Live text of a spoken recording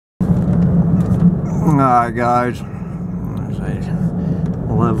Alright guys, there's a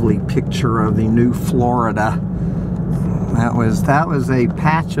lovely picture of the new Florida. That was a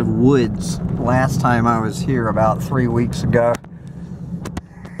patch of woods last time I was here about 3 weeks ago.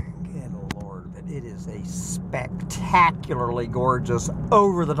 Good Lord, but it is a spectacularly gorgeous,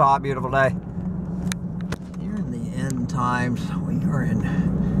 over-the-top beautiful day. Here in the end times, we are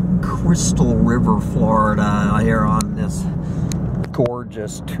in Crystal River, Florida, here on this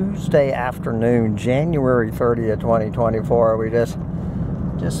gorgeous Tuesday afternoon, January 30th, 2024. We just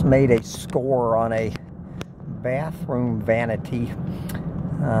made a score on a bathroom vanity,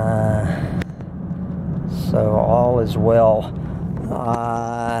 so all is well.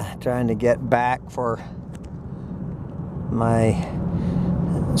 Trying to get back for my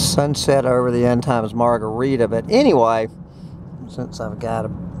sunset over the end times margarita, but anyway, since I've got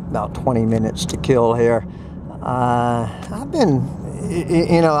about 20 minutes to kill here, I've been,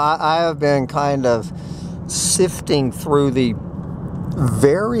 I have been kind of sifting through the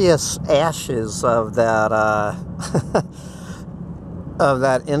various ashes of that of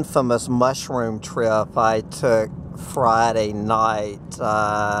that infamous mushroom trip I took Friday night.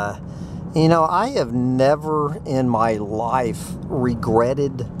 I have never in my life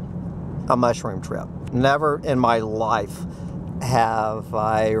regretted a mushroom trip. Never in my life have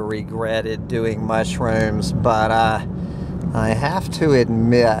I regretted doing mushrooms, but I have to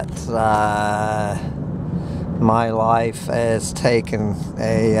admit, my life has taken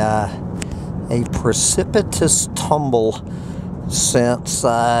a precipitous tumble since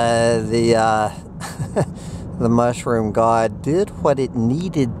the mushroom god did what it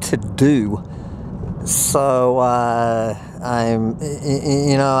needed to do. So I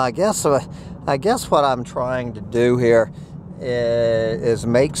guess what I'm trying to do here is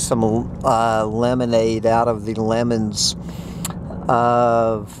make some lemonade out of the lemons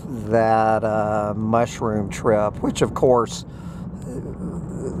of that mushroom trip, which of course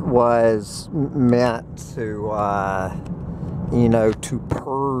was meant to to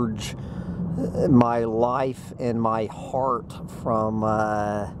purge my life and my heart from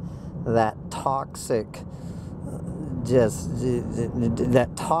that toxic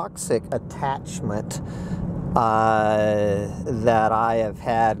attachment that I have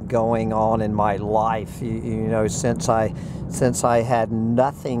had going on in my life, since I had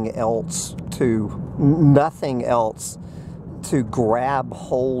nothing else to grab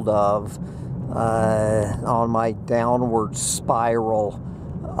hold of on my downward spiral.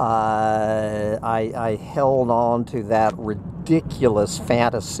 I held on to that ridiculous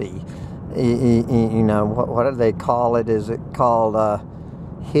fantasy. What do they call it? Is it called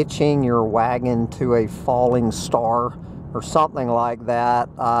hitching your wagon to a falling star or something like that?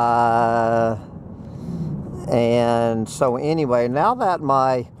 And so anyway, now that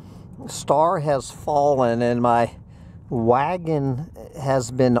my star has fallen and my wagon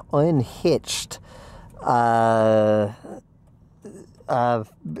has been unhitched, I've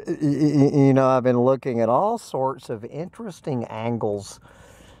been looking at all sorts of interesting angles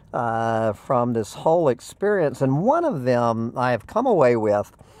from this whole experience, and one of them I have come away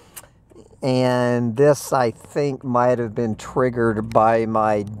with, and this I think might have been triggered by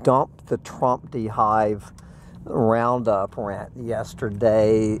my dump the Trumptards roundup rant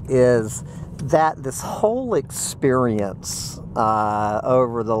yesterday, is that this whole experience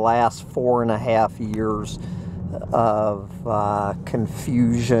over the last 4.5 years of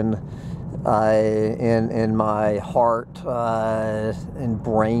confusion in my heart and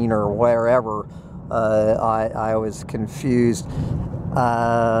brain, or wherever I was confused,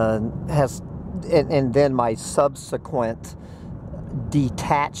 and then my subsequent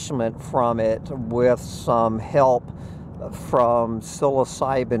detachment from it with some help from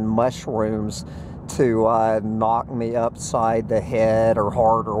psilocybin mushrooms to knock me upside the head or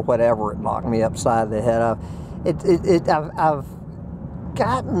heart or whatever it knocked me upside the head of. I've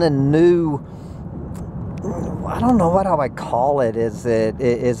gotten a new, I don't know what I call it. Is it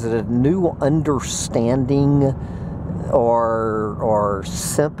a new understanding or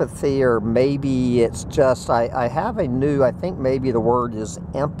sympathy, or maybe it's just I have a new, I think maybe the word is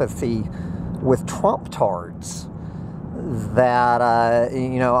empathy with Trumptards, that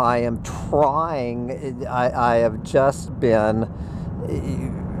I am trying. I have just been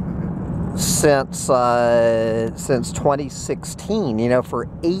since 2016, for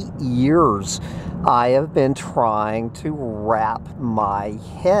 8 years I have been trying to wrap my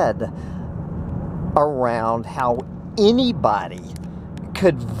head around how anybody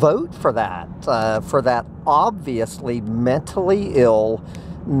could vote for that obviously mentally ill,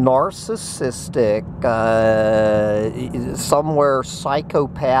 narcissistic, somewhere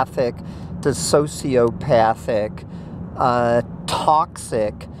psychopathic to sociopathic,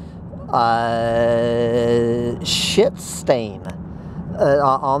 toxic, shit stain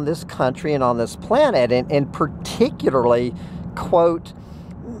on this country and on this planet, and particularly, quote,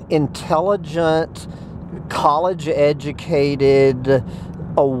 intelligent, college-educated,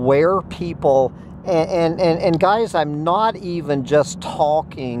 aware people. And guys, I'm not even just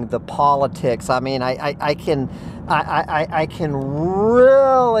talking the politics. I mean, I can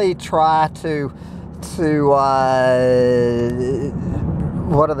really try to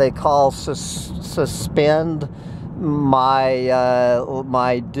what do they call, suspend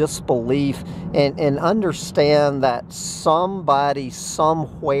my disbelief and understand that somebody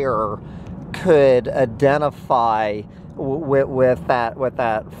somewhere could identify with that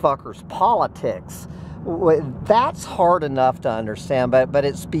fucker's politics. That's hard enough to understand, but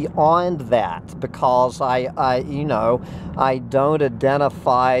it's beyond that, because I don't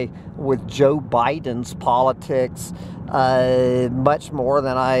identify with Joe Biden's politics much more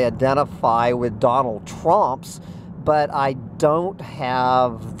than I identify with Donald Trump's, but I don't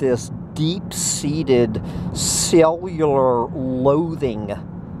have this deep-seated cellular loathing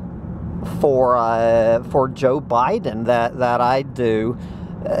for Joe Biden that I do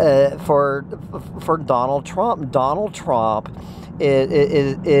for Donald Trump. Donald Trump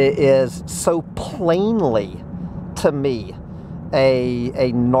is so plainly, to me,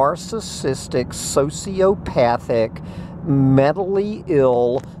 a narcissistic, sociopathic, mentally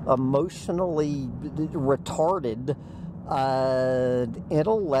ill, emotionally retarded,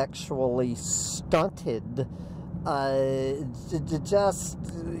 intellectually stunted, just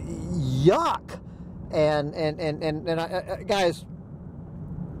yuck. And guys,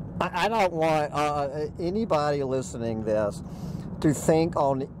 I don't want anybody listening this to think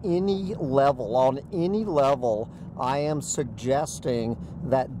on any level I am suggesting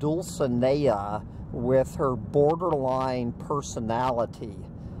that Dulcinea, with her borderline personality,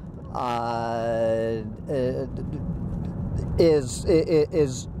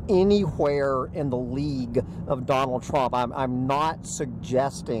 is anywhere in the league of Donald Trump. I'm not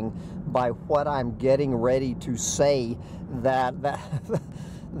suggesting by what I'm getting ready to say that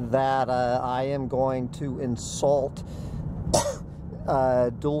I am going to insult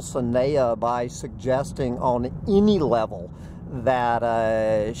Dulcinea by suggesting on any level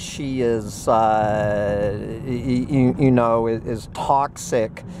that she is, is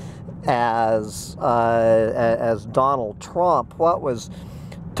toxic as Donald Trump. What was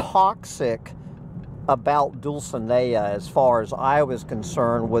toxic about Dulcinea, as far as I was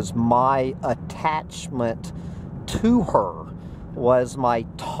concerned, was my attachment to her, was my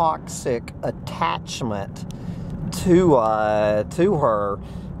toxic attachment to her,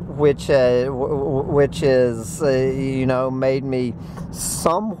 which is made me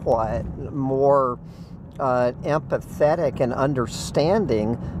somewhat more empathetic and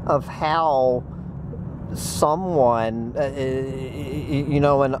understanding of how someone,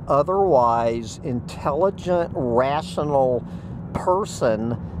 an otherwise intelligent, rational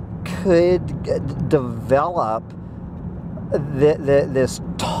person could develop this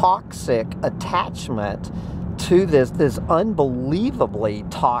toxic attachment to this unbelievably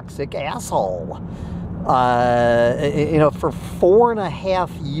toxic asshole. For 4.5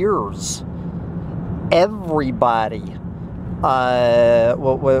 years, everybody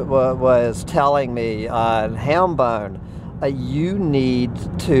was telling me, Hambone, you need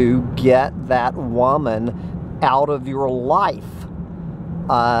to get that woman out of your life.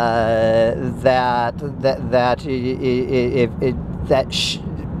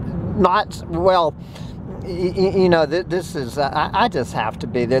 This is, I just have to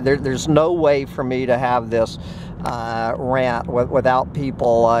be there. There's no way for me to have this rant without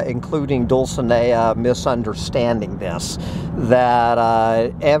people, including Dulcinea, misunderstanding this. That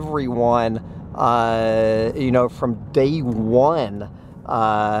everyone, from day one,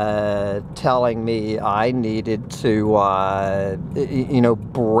 telling me I needed to,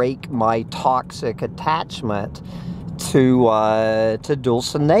 break my toxic attachment to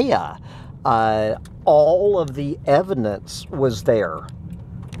Dulcinea. All of the evidence was there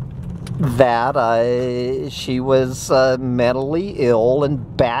that she was mentally ill and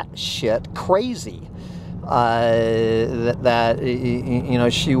batshit crazy.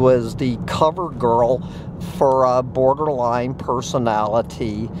 She was the cover girl for a Borderline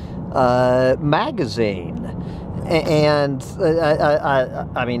Personality magazine. And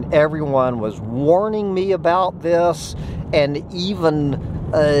I mean, everyone was warning me about this, and even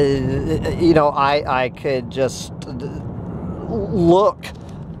I could just look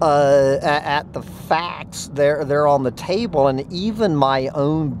at the facts. They're on the table, and even my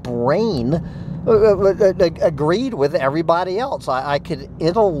own brain agreed with everybody else. I could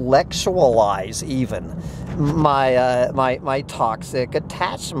intellectualize even my toxic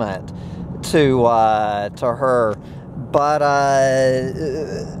attachment to her, but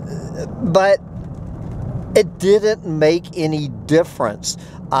it didn't make any difference.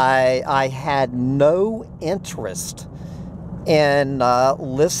 I had no interest in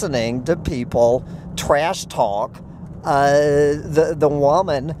listening to people trash talk the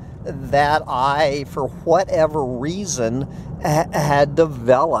woman that I, for whatever reason, had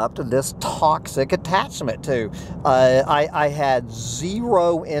developed this toxic attachment to. I had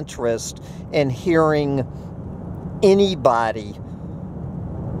zero interest in hearing anybody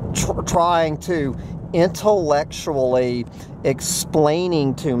trying to intellectually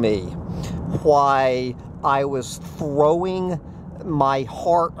explaining to me why I was throwing my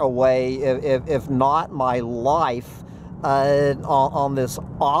heart away, if not my life, on this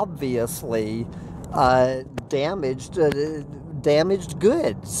obviously damaged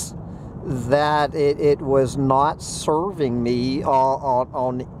goods, that it was not serving me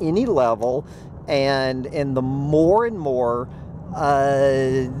on any level. And the more and more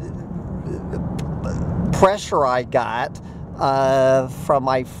pressure I got from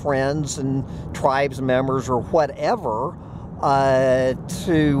my friends and tribes members or whatever to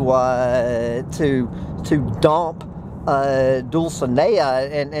dump Dulcinea,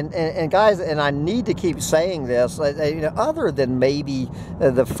 and guys, and I need to keep saying this, other than maybe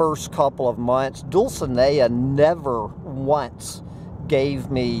the first couple of months, Dulcinea never once gave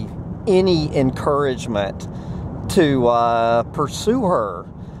me any encouragement to pursue her.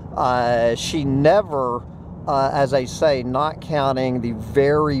 She never, as I say, not counting the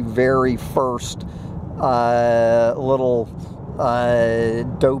very, very first little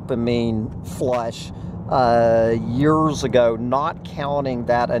dopamine flush years ago, not counting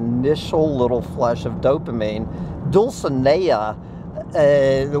that initial little flush of dopamine, Dulcinea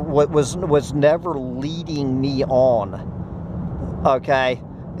was never leading me on. Okay,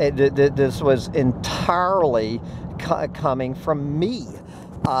 this was entirely coming from me.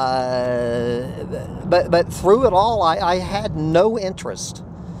 But through it all, I had no interest.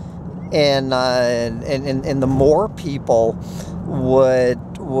 And the more people would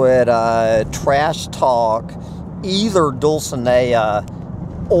trash talk either Dulcinea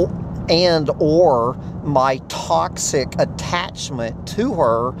or my toxic attachment to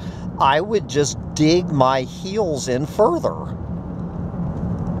her, I would just dig my heels in further.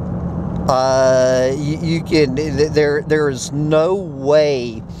 There's no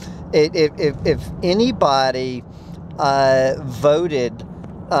way, if anybody voted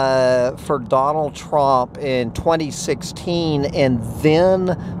for Donald Trump in 2016 and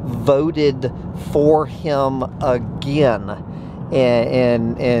then voted for him again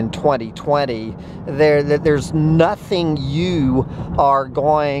in 2020, there's nothing you are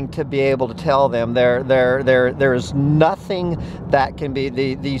going to be able to tell them. There's nothing that can be.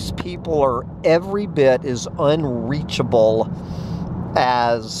 These people are every bit as unreachable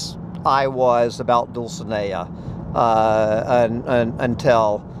as I was about Dulcinea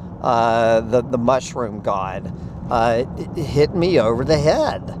until the mushroom god hit me over the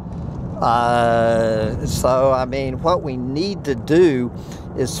head. So, I mean, what we need to do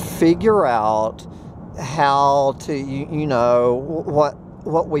is figure out how to,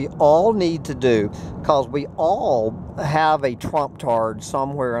 what we all need to do, because we all have a Trumptard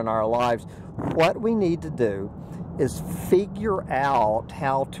somewhere in our lives. What we need to do is figure out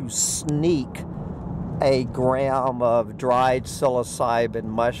how to sneak a gram of dried psilocybin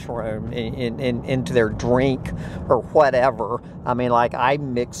mushroom into their drink or whatever. I mean, like, I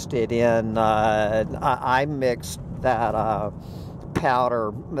mixed it in, I mixed that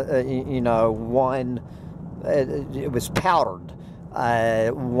powder, it was powdered.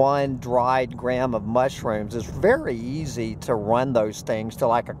 1 dried gram of mushrooms. It's very easy to run those things to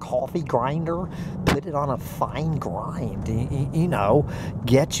like a coffee grinder, put it on a fine grind,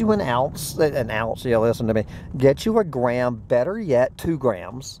 get you an ounce, listen to me, get you a gram, better yet 2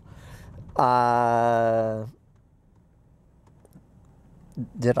 grams.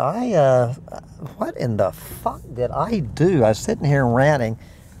 Did I, what in the fuck did I do? I was sitting here ranting.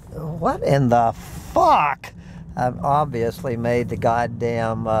 What in the fuck? I've obviously made the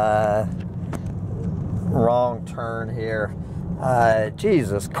goddamn wrong turn here.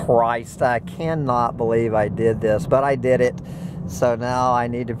 Jesus Christ, I cannot believe I did this, but I did it. So now I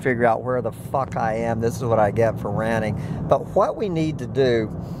need to figure out where the fuck I am. This is what I get for ranting. But what we need to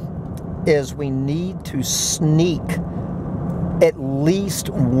do is we need to sneak at least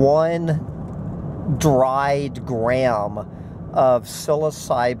 1 dried gram of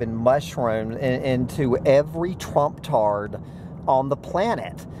psilocybin mushroom into every Trumptard on the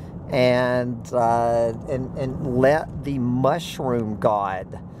planet, and let the mushroom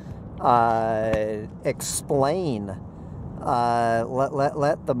god explain.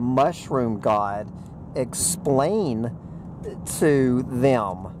 Let the mushroom god explain to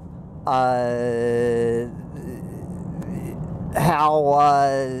them how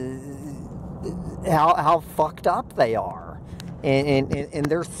fucked up they are in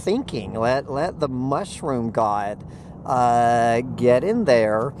their thinking. Let the mushroom god get in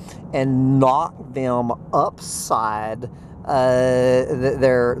there and knock them upside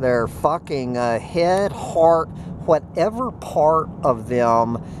their fucking head, heart, whatever part of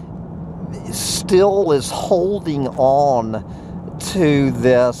them still is holding on to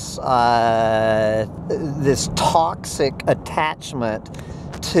this this toxic attachment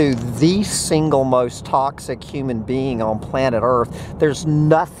to the single most toxic human being on planet Earth. There's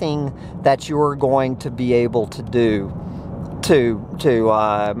nothing that you're going to be able to do to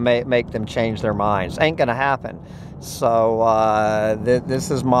make them change their minds. Ain't gonna happen. So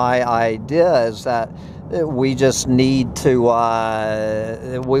this is my idea, is that we just need to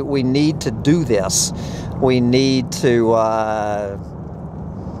we need to do this. We need to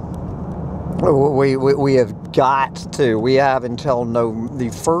we have got to. We have until the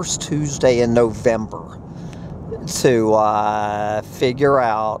first Tuesday in November to figure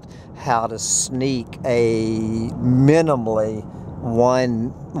out how to sneak a minimally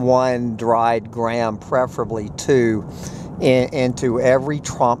one dried gram, preferably 2, into every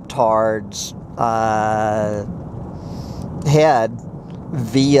Trumptard's head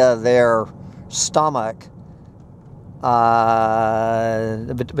via their stomach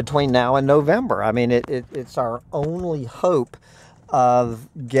between now and November. I mean, it's our only hope of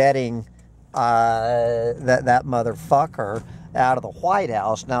getting that motherfucker out of the White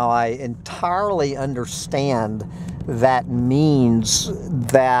House. Now, I entirely understand that means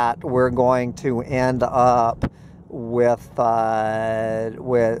that we're going to end up with Donald,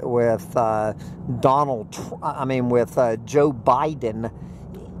 with Joe Biden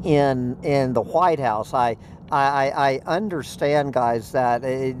in the White House. I understand, guys, that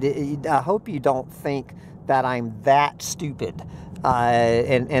I hope you don't think that I'm that stupid,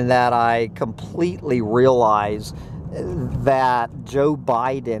 and that I completely realize that Joe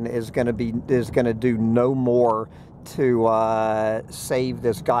Biden is going to do no more to save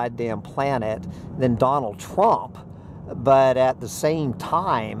this goddamn planet than Donald Trump. But at the same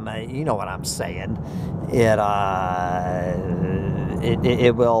time, you know what I'm saying,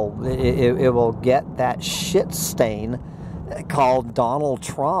 it will get that shit stain called Donald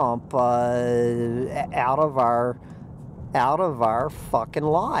Trump out of our fucking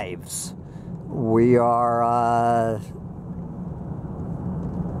lives. We are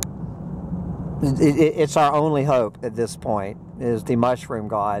it's our only hope at this point, is the mushroom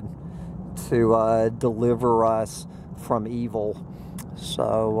god to deliver us from evil.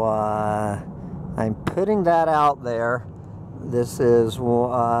 So I'm putting that out there. This is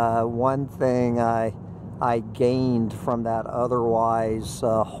one thing I gained from that otherwise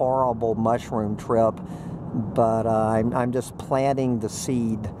horrible mushroom trip, but I'm just planting the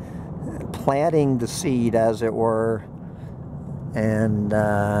seed, as it were, and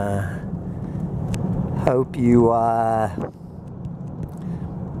hope you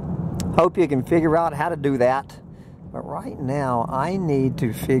can figure out how to do that. But right now, I need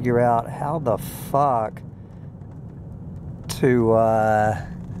to figure out how the fuck to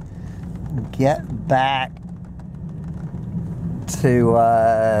get back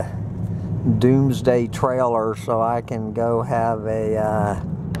to Doomsday Trailer so I can go have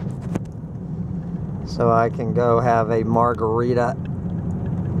a margarita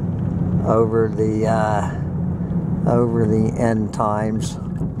over the end times.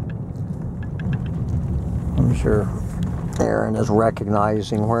 I'm sure Aaron is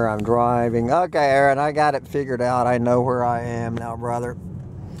recognizing where I'm driving. Okay, Aaron, I got it figured out. I know where I am now, brother.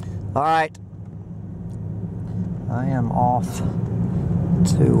 All right. I am off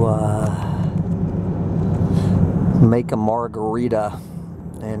to make a margarita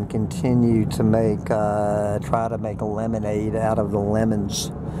and continue to try to make a lemonade out of the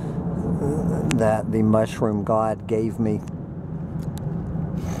lemons that the mushroom god gave me.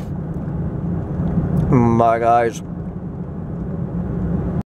 Bye, guys.